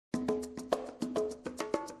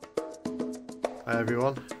Hi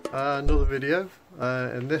everyone, another video.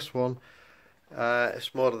 In this one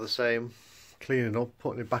it's more of the same, cleaning up,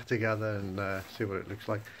 putting it back together and see what it looks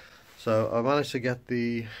like. So I managed to get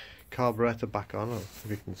the carburetor back on, if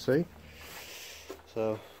you can see.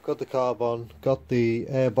 So I've got the carb on, got the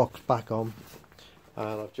airbox back on,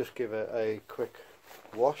 and I've just given it a quick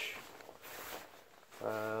wash,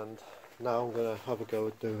 and now I'm going to have a go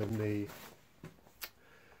at doing the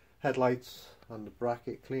headlights and the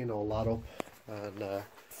bracket, clean all that up and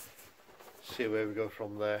see where we go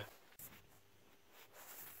from there.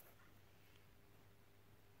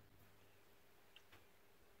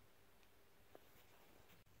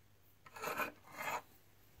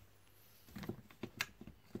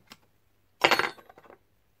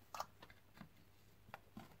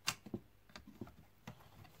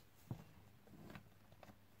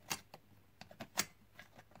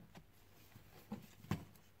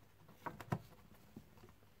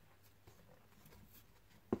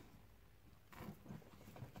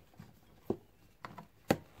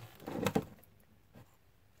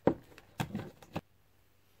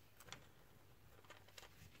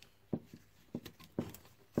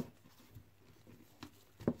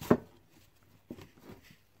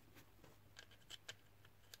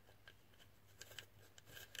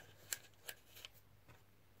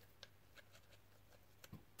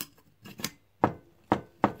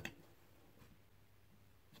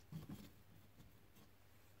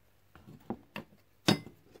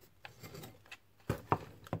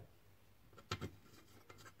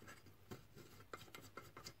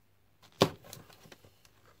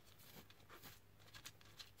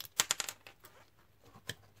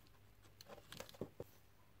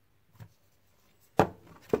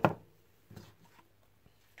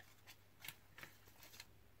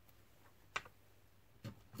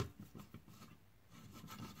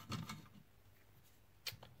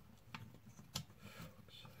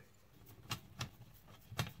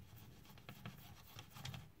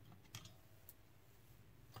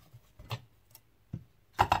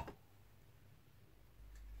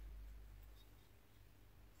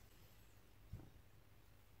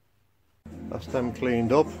 That's them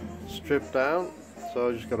cleaned up, stripped down, so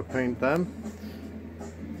I just got to paint them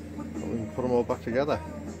and we can put them all back together.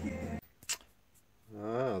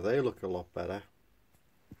 Ah, they look a lot better.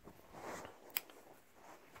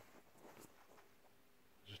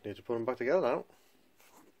 Just need to put them back together now.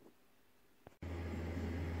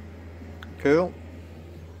 Cool.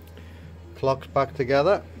 Clock's back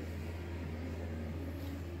together.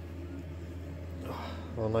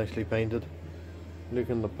 All nicely painted,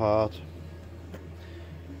 looking the part.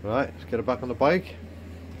 Right, let's get it back on the bike.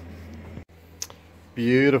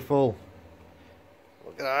 Beautiful.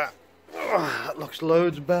 Look at that. Oh, that looks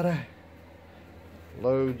loads better.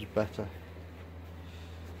 Loads better.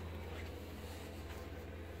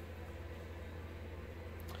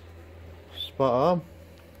 Spot on.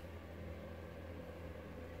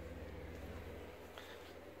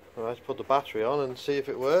 Right, let's put the battery on and see if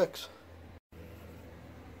it works.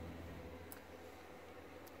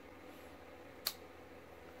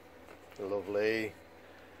 Lovely,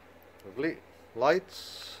 lovely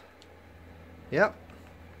lights. Yep,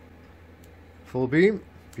 full beam.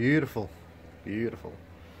 Beautiful, beautiful,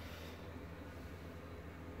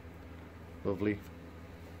 lovely,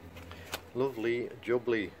 lovely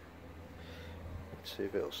jubbly. Let's see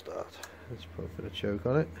if it'll start. Let's put a bit of choke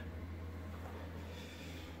on it.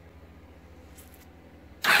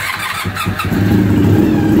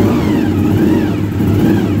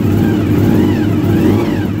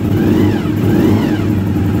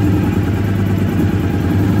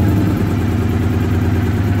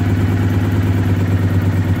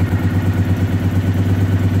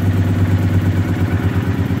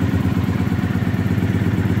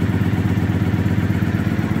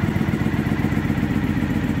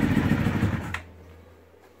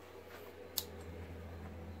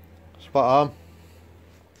 Spot on.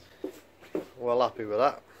 Well happy with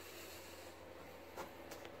that.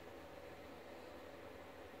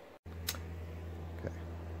 Okay.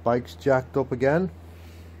 Bike's jacked up again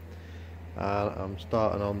and I'm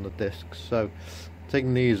starting on the discs. So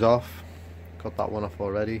taking these off, got that one off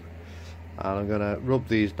already, and I'm going to rub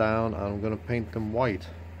these down and I'm going to paint them white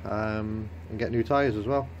and get new tyres as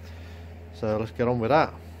well. So let's get on with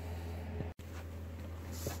that.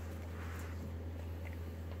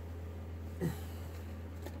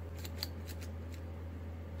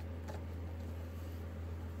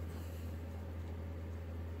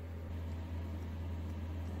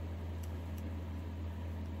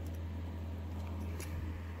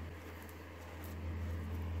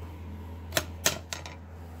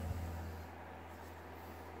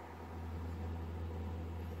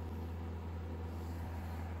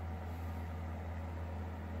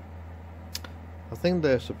 think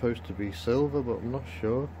they're supposed to be silver, but I'm not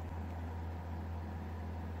sure.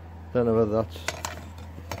 Don't know whether that's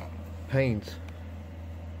paint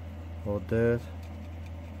or dirt.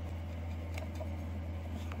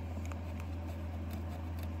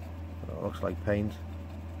 It looks like paint.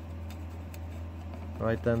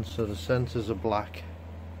 Right then, so the sensors are black.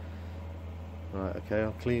 Right, okay,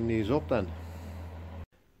 I'll clean these up then.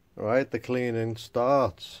 Right, the cleaning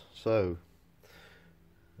starts. So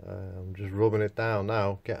I'm just rubbing it down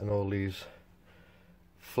now, getting all these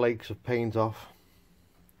flakes of paint off,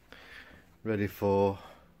 ready for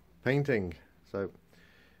painting. So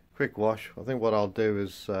quick wash. I think what I'll do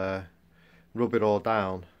is rub it all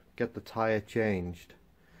down, get the tyre changed,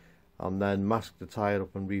 and then mask the tyre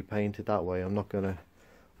up and repaint it that way. I'm not going to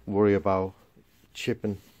worry about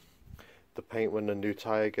chipping the paint when the new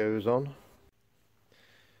tyre goes on.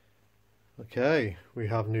 Okay, we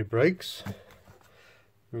have new brakes,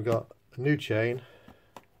 we've got a new chain,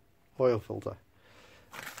 oil filter,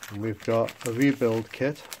 and we've got a rebuild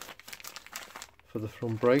kit for the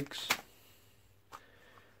front brakes,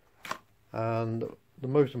 and the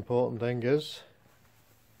most important thing is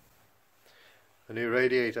a new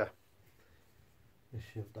radiator. Let's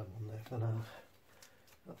shove that one there for now.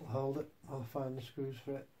 That'll hold it. I'll find the screws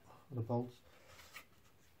for it, or the bolts.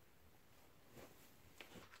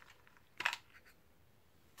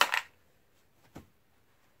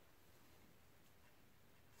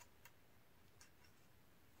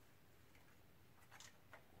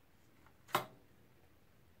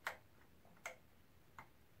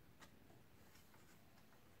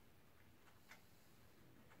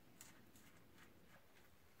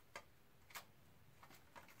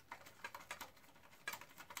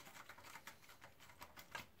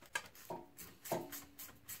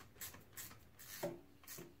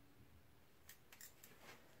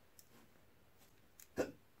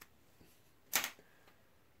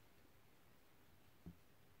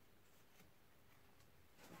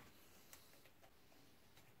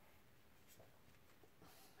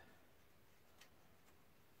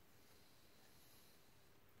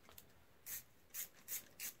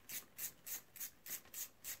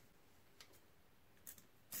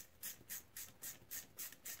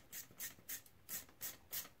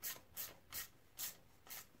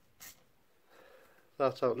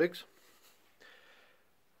 That's how it looks.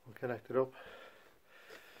 We'll connect it up.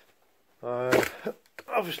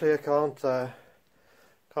 Obviously I can't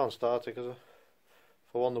start it because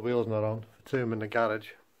for one the wheel's not on, for two I'm in the garage.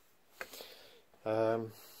 So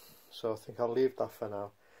I think I'll leave that for now.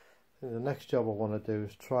 I think the next job I want to do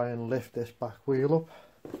is try and lift this back wheel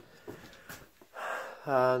up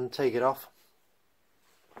and take it off.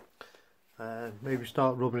 Maybe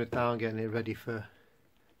start rubbing it down, getting it ready for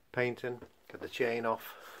painting. Get the chain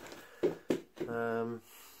off.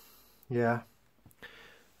 Yeah,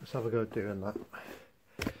 let's have a go at doing that.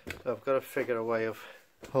 So I've got to figure a way of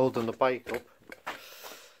holding the bike up.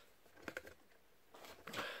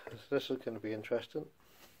 This is going to be interesting.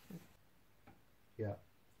 Yeah,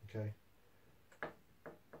 okay.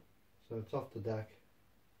 So it's off the deck.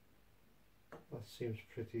 That seems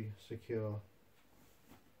pretty secure.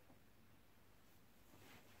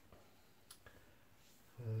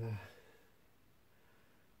 Right.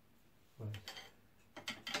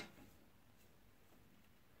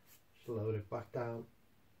 Just load it back down.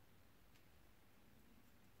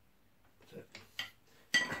 That's it.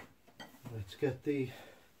 Let's get this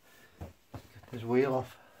wheel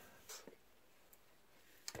off.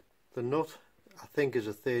 The nut I think is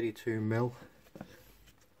a 32mm.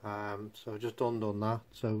 So I've just undone that.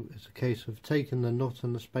 So it's a case of taking the nut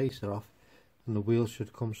and the spacer off, and the wheel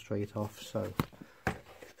should come straight off. So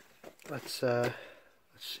let's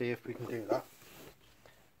see if we can do that.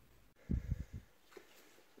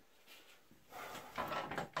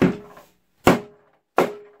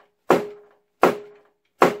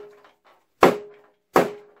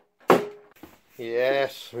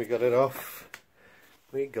 Yes, we got it off.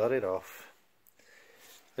 We got it off.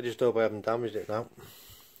 I just hope I haven't damaged it now.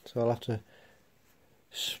 So I'll have to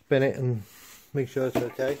spin it and make sure it's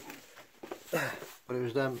okay. But it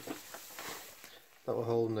was them that were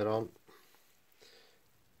holding it on.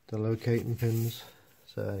 The locating pins.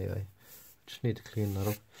 So anyway, just need to clean that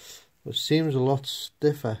up. It seems a lot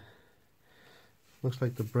stiffer. Looks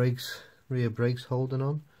like the brakes, rear brakes holding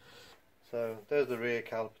on. So there's the rear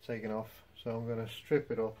caliper taken off. So I'm going to strip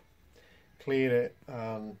it up, clean it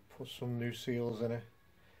and put some new seals in it.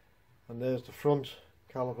 And there's the front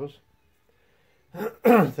calipers.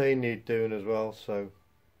 They need doing as well, so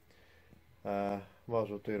might as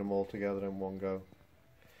well do them all together in one go.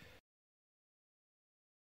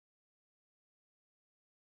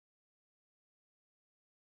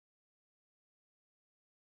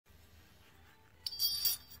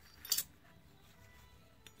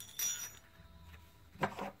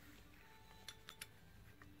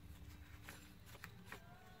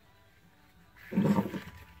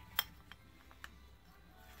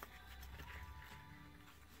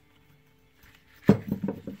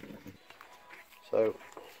 So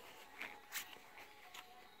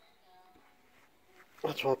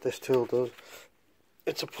that's what this tool does.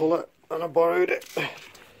 It's a puller and I borrowed it.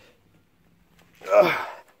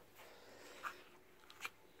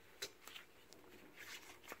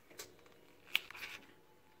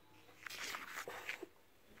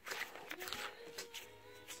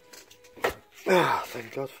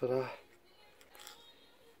 Thank God for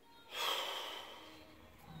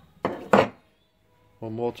that.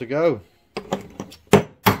 One more to go.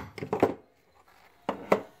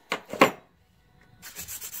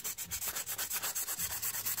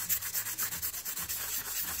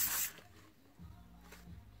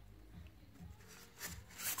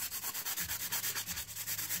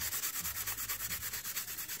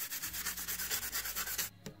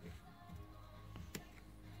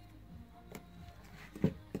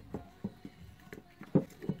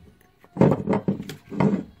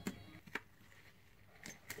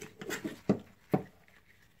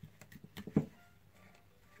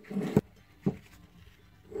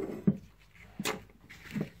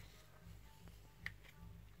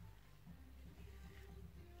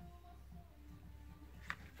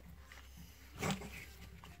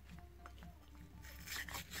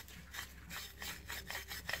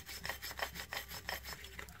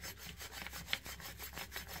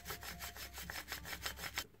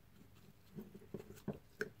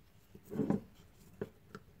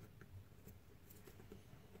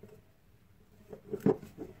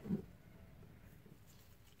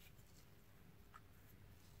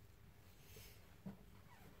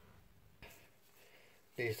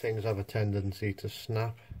 These things have a tendency to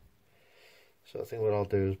snap, so I think what I'll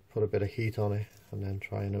do is put a bit of heat on it and then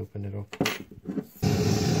try and open it up.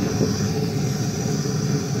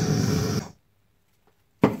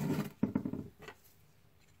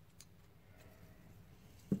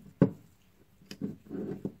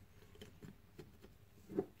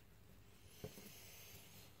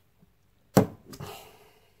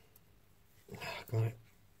 Got it.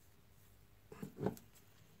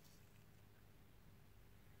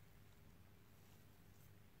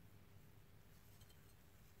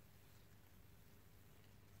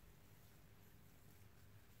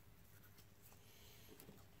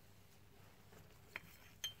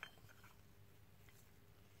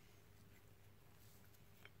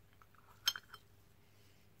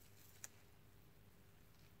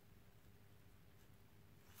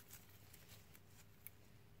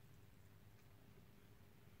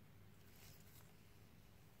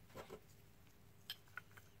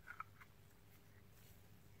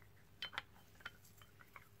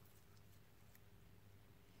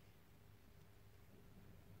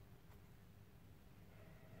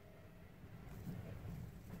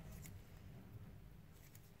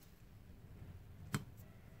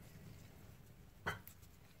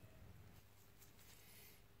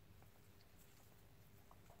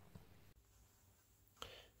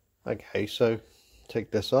 Okay, so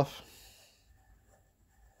take this off.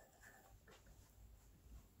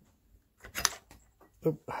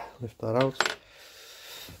 Oop, lift that out.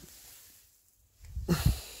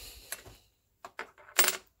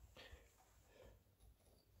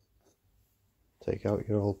 Take out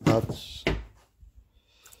your old pads.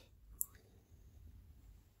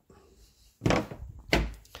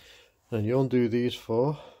 And you undo these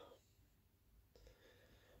four.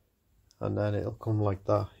 And then it'll come like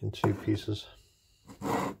that in two pieces.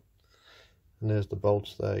 And there's the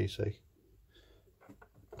bolts there, you see.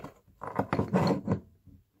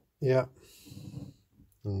 Yeah.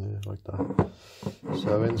 And like that.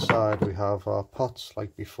 So inside we have our pots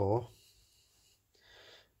like before.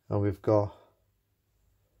 And we've got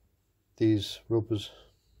these rubbers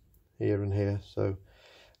here and here. So I'm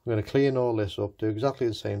going to clean all this up, do exactly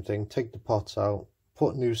the same thing, take the pots out,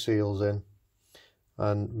 put new seals in,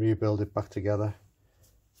 and rebuild it back together.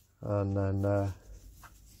 And then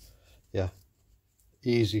yeah,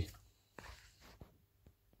 easy.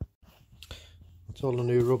 That's all the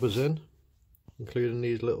new rubbers in, including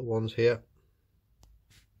these little ones here.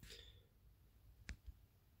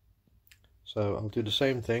 So I'll do the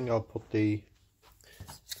same thing. I'll put the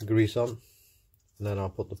grease on and then I'll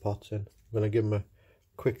put the pots in. I'm going to give them a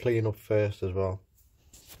quick clean up first as well.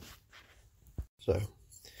 So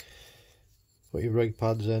put your brake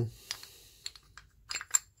pads in.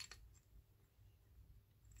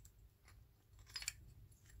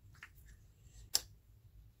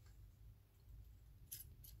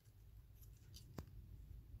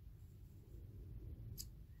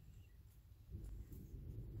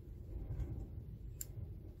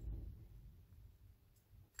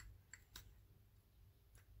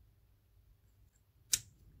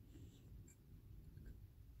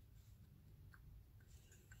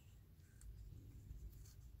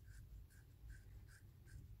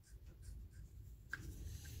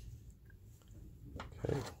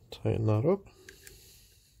 Okay, tighten that up.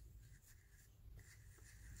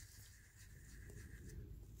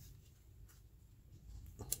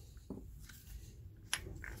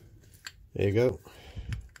 There you go,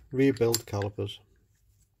 rebuild calipers.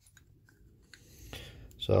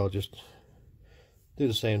 So I'll just do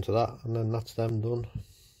the same to that, and then that's them done.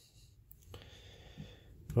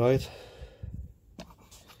 Right,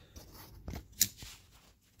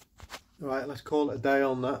 let's call it a day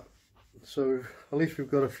on that. So at least we've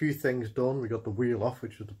got a few things done. We got the wheel off,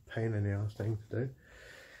 which was a pain in the ass thing to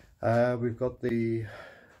do. We've got the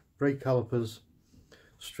brake calipers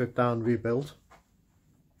stripped down, rebuilt,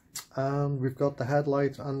 and we've got the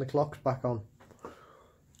headlights and the clocks back on,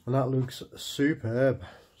 and that looks superb.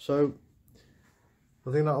 So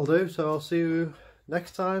I think that'll do. So I'll see you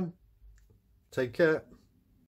next time. Take care.